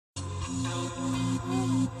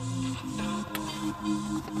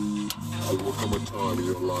There will come a time in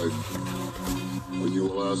your life when you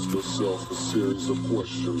will ask yourself a series of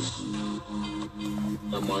questions.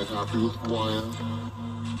 Am I happy with who I am?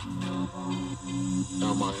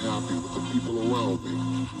 Am I happy with the people around me?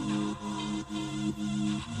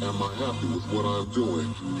 Am I happy with what I'm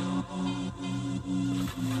doing?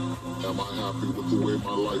 Am I happy with the way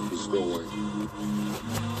my life is going?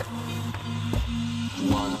 Do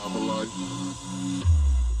I have a life?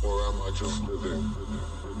 Or am I just living?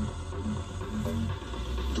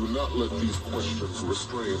 Do not let these questions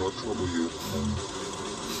restrain or trouble you.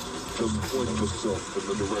 Just point yourself in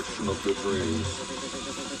the direction of your dreams.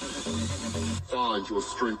 Find your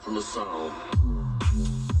strength in the sound.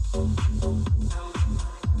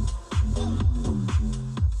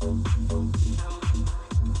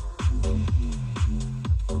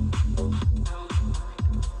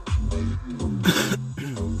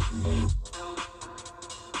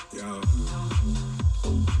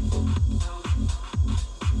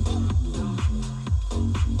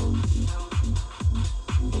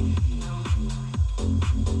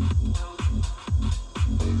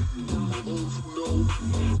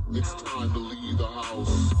 It's time to leave the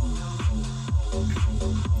house.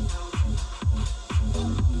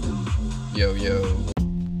 Yo, yo.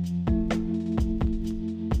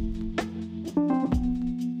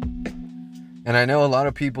 And I know a lot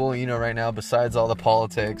of people, right now, besides all the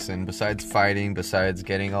politics and besides fighting, besides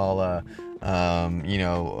getting all,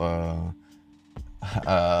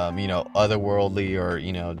 otherworldly or,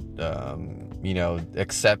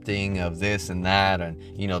 accepting of this and that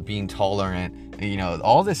and, being tolerant,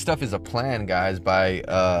 all this stuff is a plan, guys, by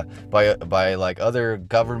like other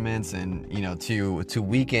governments and, to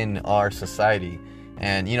weaken our society.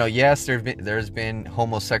 And, yes, there's been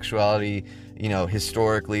homosexuality,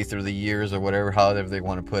 historically through the years or whatever, however they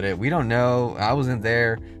want to put it. We don't know. I wasn't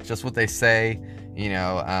there. It's just what they say.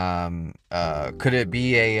 Could it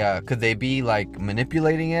be could they be like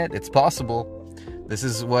manipulating it? It's possible. This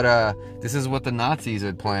is what the Nazis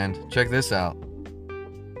had planned. Check this out.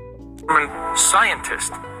 German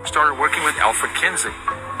scientist started working with Alfred Kinsey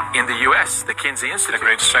in the U.S., the Kinsey Institute. The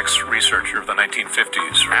great sex researcher of the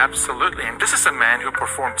 1950s. Right? Absolutely. And this is a man who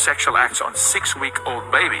performed sexual acts on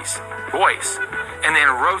 6-week-old babies, boys, and then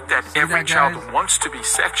wrote that every child wants to be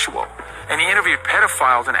sexual. And he interviewed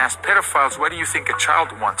pedophiles and asked pedophiles, what do you think a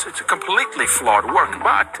child wants? It's a completely flawed work,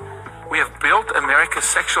 but we have built America's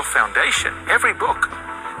sexual foundation. Every book,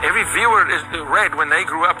 every viewer read when they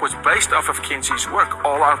grew up was based off of Kinsey's work.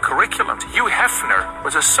 All our curriculums. Hugh Hefner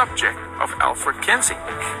was a subject of Alfred Kinsey.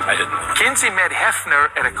 I didn't know. Kinsey met Hefner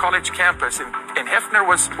at a college campus, and Hefner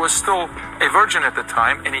was still a virgin at the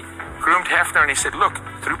time, and he groomed Hefner, and he said, look,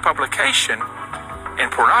 through publication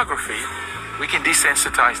and pornography, we can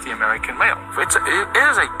desensitize the American male. It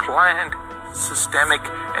is a planned, systemic,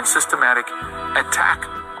 and systematic attack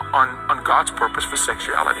on God's purpose for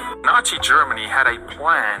sexuality. Nazi Germany had a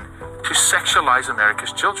plan to sexualize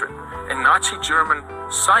America's children. And Nazi German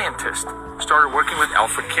scientists started working with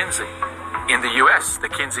Alfred Kinsey in the U.S., the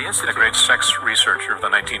Kinsey Institute. The great sex researcher of the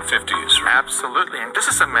 1950s. Right? Absolutely. And this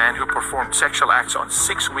is a man who performed sexual acts on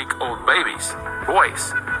 6-week-old babies,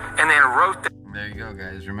 boys, and then wrote that. There you go,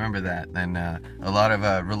 guys. Remember that. And a lot of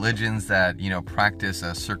religions that, practice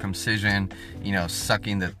circumcision,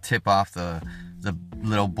 sucking the tip off the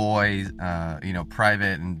little boy,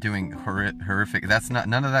 private and doing horrific.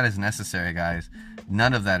 None of that is necessary, guys.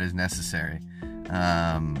 None of that is necessary.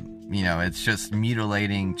 It's just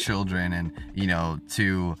mutilating children and,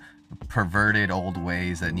 to perverted old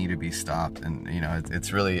ways that need to be stopped. And,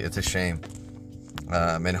 it's a shame.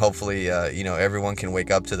 And hopefully, everyone can wake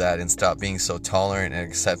up to that and stop being so tolerant and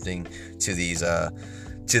accepting to these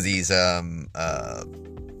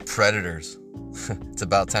predators. It's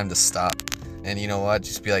about time to stop. And you know what?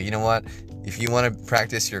 Just be like, you know what? If you want to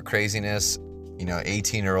practice your craziness,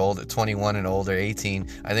 18 or older, 21 and older, 18,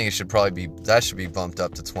 I think it should probably be bumped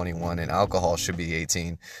up to 21, and alcohol should be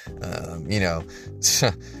 18. It's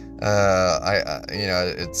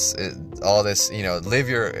all this,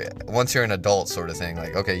 once you're an adult sort of thing,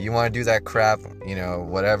 like, okay, you want to do that crap,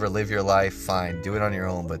 whatever, live your life, fine, do it on your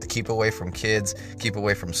own, but keep away from kids, keep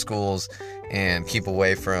away from schools, and keep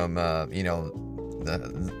away from,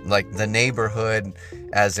 the neighborhood,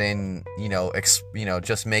 as in,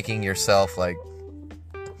 just making yourself like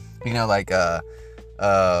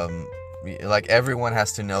everyone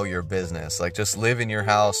has to know your business. Like, just live in your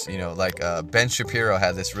house. Ben Shapiro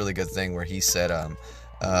had this really good thing where he said,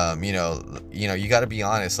 you got to be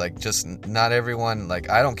honest. Like, just not everyone.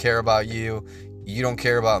 Like, I don't care about you. You don't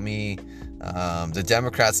care about me. The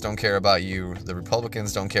Democrats don't care about you. The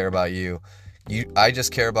Republicans don't care about you. I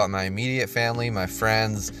just care about my immediate family, my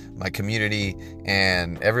friends, my community,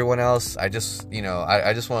 and everyone else. I just want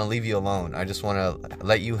to leave you alone. I just want to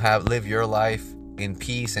let you live your life in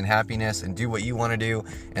peace and happiness and do what you want to do,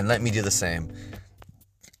 and let me do the same.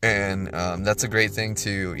 And that's a great thing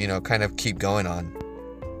to, kind of keep going on.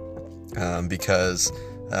 Because,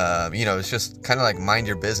 it's just kind of like mind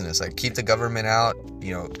your business. Like, keep the government out,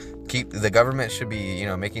 the government should be,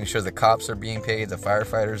 making sure the cops are being paid, the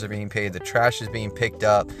firefighters are being paid, the trash is being picked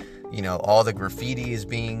up, all the graffiti is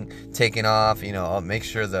being taken off, I'll make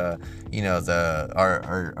sure our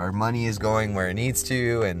money is going where it needs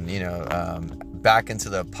to, and, back into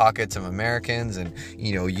the pockets of Americans, and,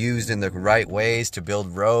 used in the right ways to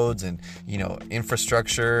build roads and,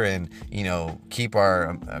 infrastructure, and, keep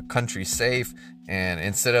our country safe. And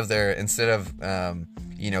instead of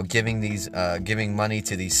giving money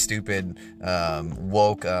to these stupid,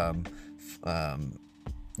 woke,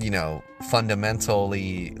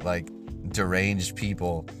 fundamentally, like, deranged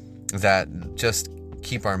people that just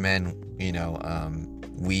keep our men,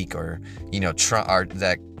 weak, or,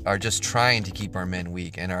 that are just trying to keep our men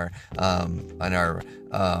weak, and are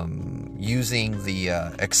using the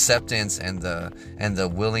acceptance and the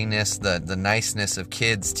willingness, the niceness of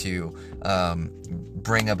kids to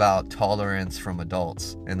bring about tolerance from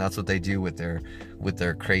adults. And that's what they do with their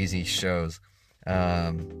crazy shows.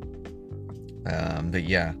 But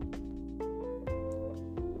yeah,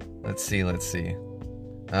 let's see.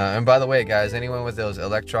 And by the way, guys, anyone with those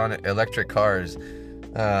electric cars,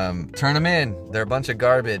 turn them in. They're a bunch of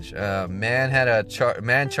garbage.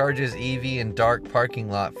 Man charges EV in dark parking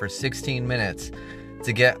lot for 16 minutes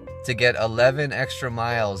to get 11 extra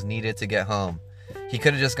miles needed to get home. He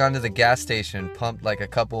could have just gone to the gas station, pumped like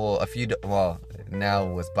well, now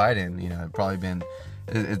with Biden, it'd probably been,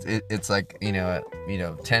 it's like, $10 or,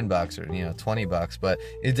 $20, but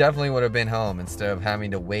it definitely would have been home, instead of having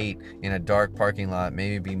to wait in a dark parking lot,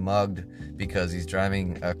 maybe be mugged because he's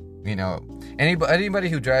driving anybody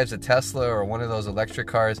who drives a Tesla or one of those electric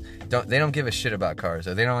cars, they don't give a shit about cars,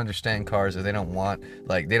 or they don't understand cars, or they don't want,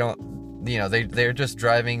 like, they don't, they're just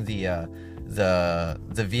driving the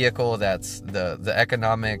vehicle that's the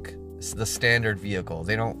economic, the standard vehicle.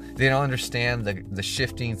 They don't understand the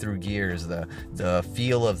shifting through gears, the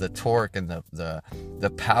feel of the torque, and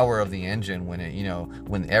the power of the engine when it,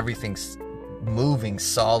 when everything's moving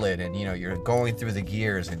solid, and you're going through the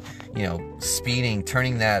gears, and speeding,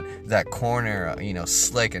 turning that corner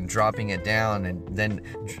slick, and dropping it down, and then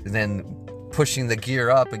pushing the gear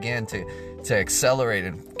up again to accelerate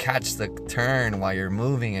and catch the turn while you're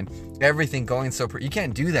moving, and everything going so you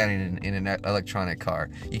can't do that in an electronic car.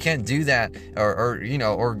 You can't do that, or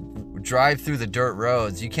drive through the dirt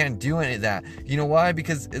roads. You can't do any of that. You know why?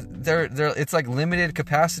 Because it's like limited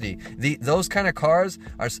capacity. Those kind of cars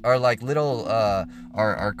are like little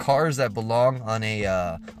are cars that belong on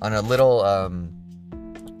a little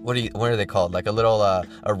what are they called? Like a little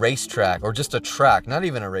a racetrack, or just a track. Not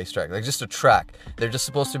even a racetrack, like just a track. They're just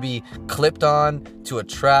supposed to be clipped on to a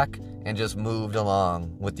track and just moved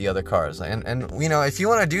along with the other cars. And if you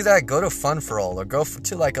want to do that, go to Fun for All, or go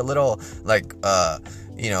to like a little like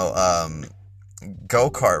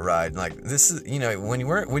go-kart ride. Like, this is, when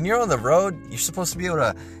you're on the road, you're supposed to be able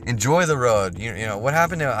to enjoy the road. What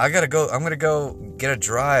happened to, I'm gonna go get a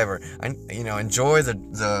drive, or enjoy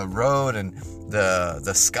the road, and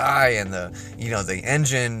the sky, and the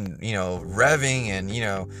engine revving, and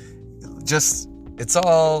just, it's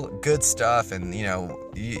all good stuff. And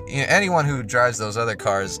anyone who drives those other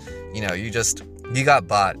cars, you got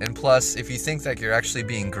bought. And plus, if you think that you're actually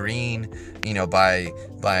being green, by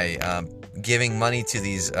giving money to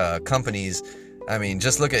these companies, I mean,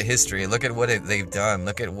 just look at history. Look at what they've done.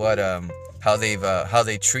 Look at what how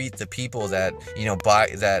they treat the people that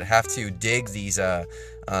that have to dig these all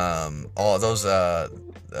those what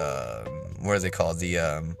are they called,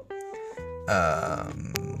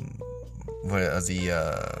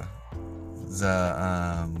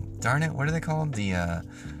 darn it, what are they called, the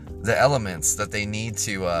elements that they need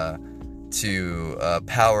to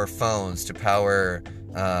power phones, to power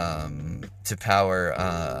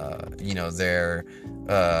their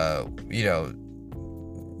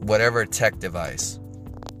whatever tech device,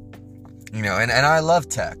 and I love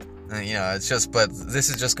tech, it's just, but this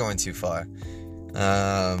is just going too far.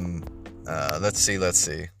 Let's see.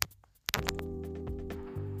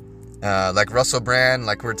 Like Russell Brand,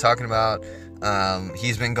 like we're talking about,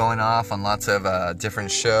 he's been going off on lots of different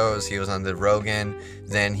shows. He was on the Rogan,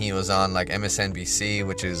 then he was on like MSNBC,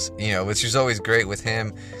 which is always great with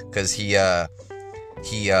him, because he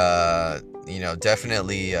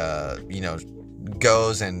definitely,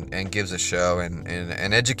 goes and gives a show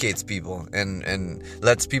and educates people and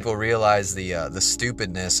lets people realize the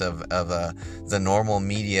stupidness of the normal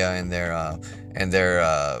media and the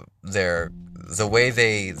way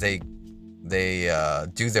they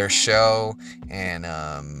do their show, and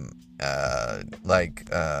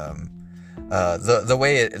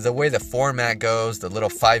the way the format goes, the little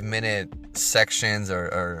 5-minute sections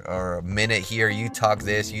or a minute here, you talk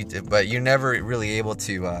this, but you're never really able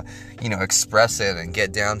to express it and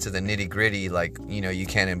get down to the nitty gritty like you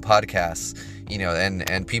can in podcasts,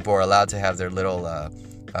 and people are allowed to have their little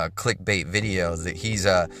clickbait videos that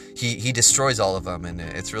he destroys all of them, and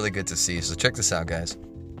it's really good to see. So check this out, guys.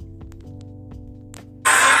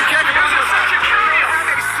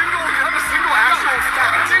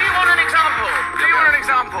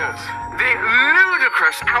 The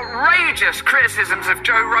ludicrous, outrageous criticisms of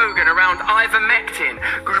Joe Rogan around ivermectin,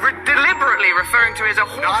 deliberately referring to it as a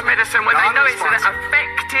horse medicine when they know it's an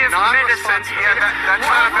effective medicine.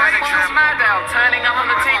 Rachel Maddow turning up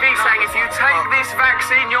on the TV saying if you take this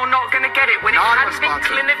vaccine you're not going to get it when it hasn't been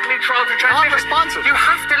clinically trialed for transmission. You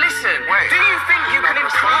have to listen. Do you think you can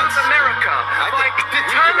improve America by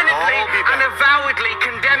determinedly and avowedly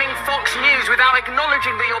condemning Fox News without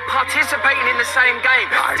acknowledging that you're participating in the same game?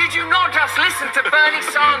 Did you not just listen to Bernie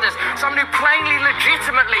Sanders, someone who plainly,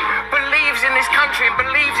 legitimately believes in this country and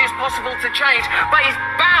believes it's possible to change, but is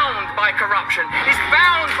bound by corruption, is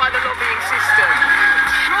bound by the lobbying system?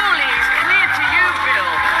 Surely it's clear to you,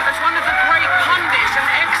 Bill, as one of the great pundits and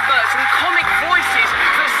experts and comic voices,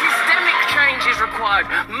 that systemic change is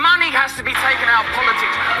required. Money has to be taken out of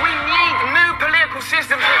politics. We need new political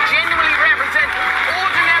systems that genuinely represent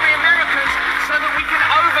ordinary Americans so that we can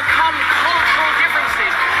overcome cultural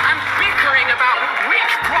differences. And bickering about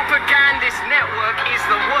which propagandist network is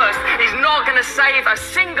the worst is not going to save a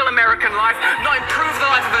single American life, not improve the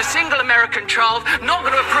life of a single American child, not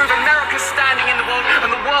going to improve America's standing in the world,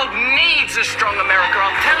 and the world needs a strong America.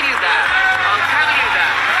 I'll tell you that. I'll tell you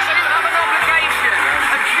that. So you have an obligation,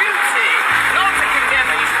 a duty, not to condemn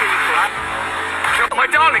these people. My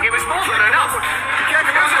darling, it was more than enough. It was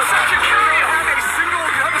such a curious.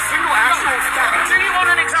 Do you want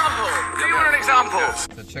an example? Do you want an example?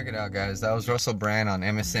 So check it out, guys. That was Russell Brand on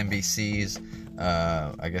MSNBC's,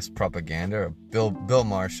 I guess, propaganda, or Bill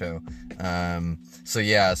Maher show. So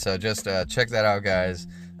just check that out, guys.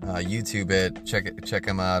 YouTube it. Check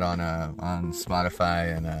him out on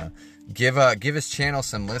Spotify, and give his channel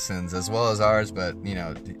some listens as well as ours. But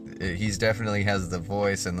he's definitely has the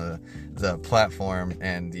voice and the platform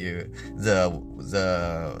and the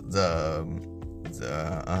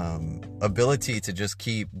ability to just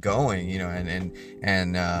keep going,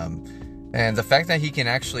 and the fact that he can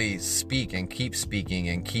actually speak and keep speaking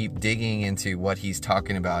and keep digging into what he's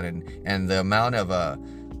talking about, and the amount of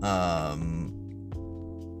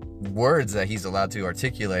words that he's allowed to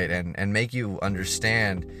articulate and make you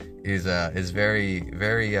understand is very,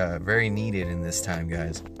 very, very needed in this time,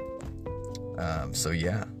 guys. So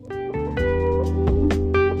yeah.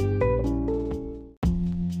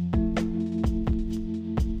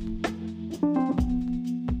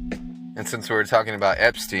 And since we were talking about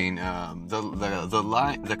Epstein,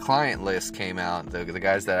 the client list came out. The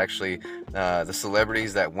guys that actually, the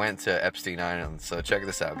celebrities that went to Epstein Island. So check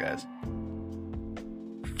this out, guys.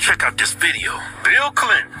 Check out this video. Bill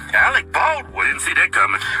Clinton, Alec Baldwin, didn't see that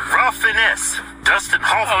coming. Ralph Fiennes, Dustin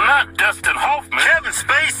Hoffman. Oh, not Dustin Hoffman. Kevin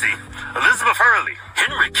Spacey, Elizabeth Hurley,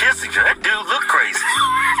 Henry Kissinger. That dude look crazy.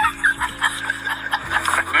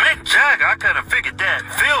 Mick Jagger, I kind of figured that.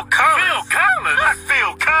 Phil Collins. Phil Collins? Not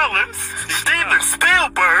Phil Collins. Steven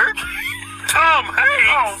Spielberg. Tom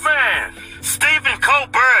Hanks. Oh, man. Stephen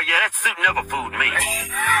Colbert. Yeah, that suit never fooled me.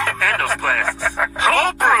 And those glasses.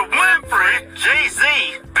 Oprah Winfrey. Jay-Z.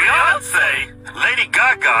 Beyonce. Lady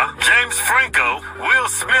Gaga. James Franco. Will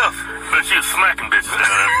Smith. But you smacking bitches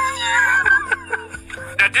down.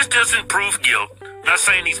 Now, this doesn't prove guilt. Not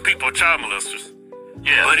saying these people are child molesters.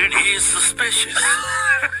 Yeah, but it is suspicious.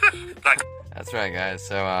 That's right, guys.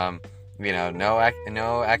 So,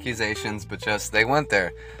 no accusations, but just they went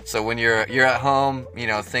there. So when you're at home,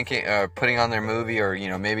 thinking or putting on their movie, or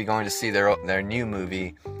maybe going to see their new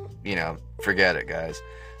movie, forget it, guys.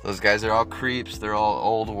 Those guys are all creeps. They're all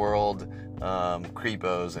old world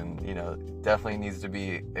creepos, and definitely needs to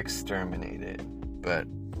be exterminated. But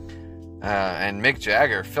and Mick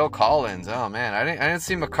Jagger, Phil Collins. Oh man, I didn't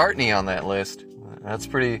see McCartney on that list. That's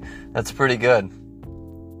pretty good.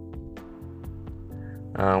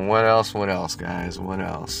 What else, guys? What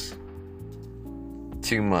else?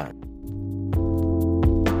 Too much.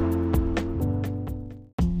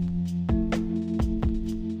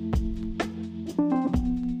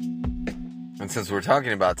 since we're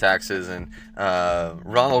talking about taxes, and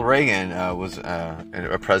Ronald Reagan was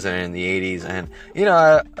a president in the 80s, and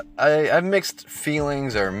I have mixed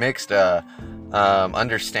feelings or mixed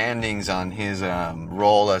understandings on his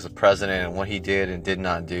role as a president and what he did and did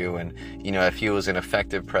not do, and if he was an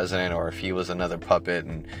effective president or if he was another puppet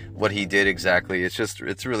and what he did exactly.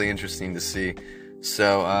 It's really interesting to see.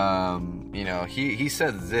 So he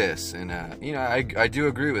said this, and I do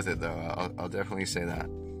agree with it though. I'll definitely say that.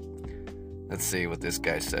 Let's see what this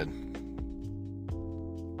guy said.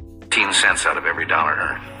 15 cents out of every dollar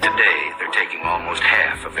earned. Today, they're taking almost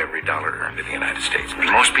half of every dollar earned in the United States.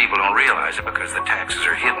 And most people don't realize it because the taxes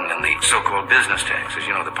are hidden in the so-called business taxes.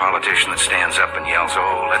 The politician that stands up and yells,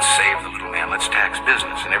 "Oh, let's save the little man, let's tax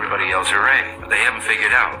business," and everybody yells, "Hooray." But they haven't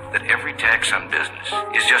figured out that every tax on business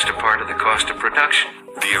is just a part of the cost of production.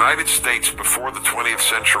 The United States before the 20th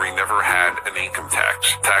century never had an income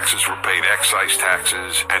tax. Taxes were paid, excise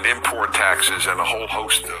taxes and import taxes and a whole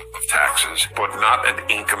host of taxes, but not an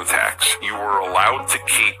income tax. You were allowed to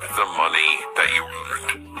keep the money that you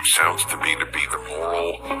earned, which sounds to me to be the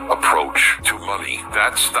moral approach to money.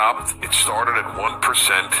 That stopped. It started at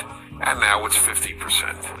 1%. And now it's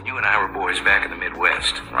 50%. When you and I were boys back in the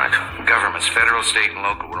Midwest, right? Governments, federal, state, and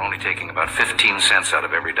local, were only taking about 15 cents out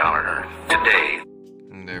of every dollar earned. Today,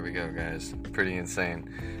 there we go, guys. Pretty insane.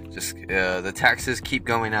 Just the taxes keep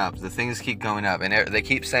going up, the things keep going up, and they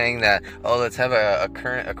keep saying that, oh, let's have a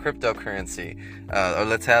cryptocurrency, or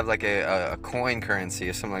let's have like a coin currency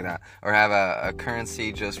or something like that, or have a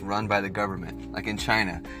currency just run by the government, like in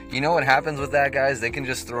China. You know what happens with that, guys? They can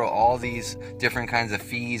just throw all these different kinds of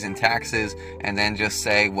fees and taxes, and then just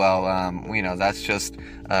say, well, that's just,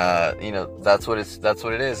 that's what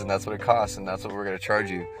it is, and that's what it costs, and that's what we're gonna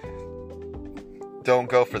charge you. Don't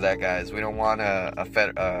go for that, guys. We don't want a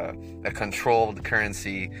controlled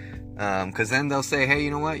currency, because then they'll say, hey,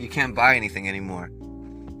 you know what? You can't buy anything anymore.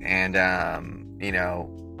 And,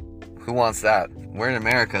 who wants that? We're in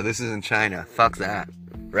America. This isn't China. Fuck that.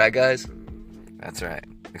 Right, guys? That's right.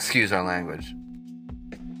 Excuse our language.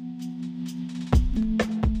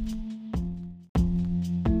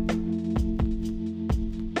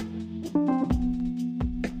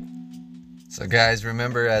 So guys,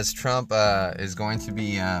 remember, as Trump is going to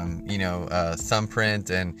be,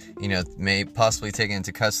 thumbprint and, may possibly taken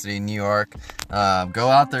into custody in New York, go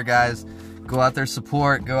out there, guys. Go out there,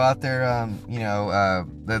 support. Go out there,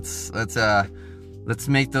 let's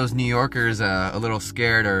make those New Yorkers a little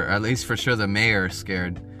scared, or at least for sure the mayor is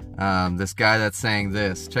scared. This guy that's saying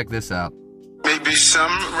this. Check this out. Maybe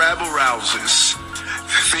some rabble-rousers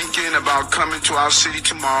thinking about coming to our city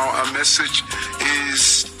tomorrow. Our message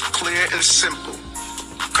is clear and simple.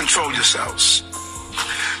 Control yourselves.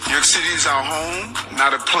 New York City is our home,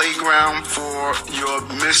 not a playground for your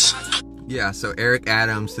Yeah, so Eric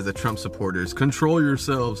Adams to the Trump supporters. Control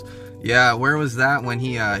yourselves. Yeah, where was that when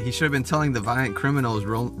he should have been telling the violent criminals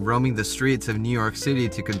roaming the streets of New York City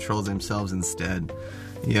to control themselves instead.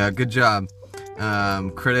 Yeah, good job.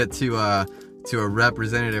 Credit to a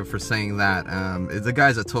representative for saying that. The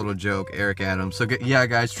guy's a total joke, Eric Adams. So yeah,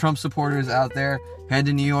 guys, Trump supporters out there, head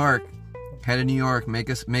to New York.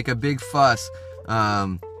 Make a big fuss.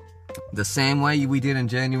 The same way we did in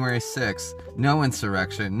January 6th. No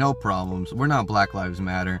insurrection, no problems. We're not Black Lives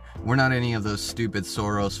Matter. We're not any of those stupid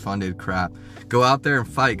Soros-funded crap. Go out there and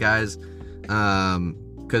fight, guys.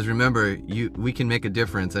 Because remember, we can make a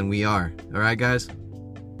difference, and we are. All right, guys?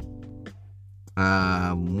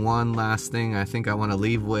 One last thing I think I want to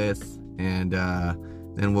leave with, and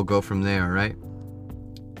then we'll go from there, all right?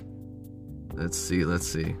 Let's see.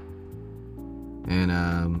 And,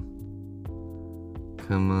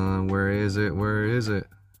 come on, where is it?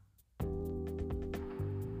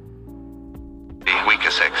 week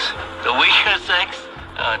of 6. The week of 6?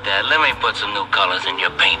 Oh, Dad, let me put some new colors in your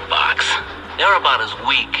paint box. They're about as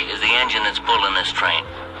weak as the engine that's pulling this train.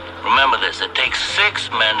 Remember this, it takes 6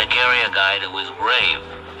 men to carry a guy to his grave.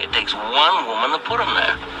 It takes 1 woman to put him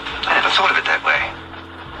there. I never thought of it that way.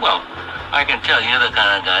 Well, I can tell you're the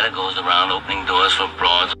kind of guy that goes around opening doors for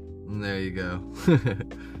broads. There you go.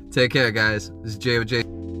 Take care, guys. This is Jay with Jay.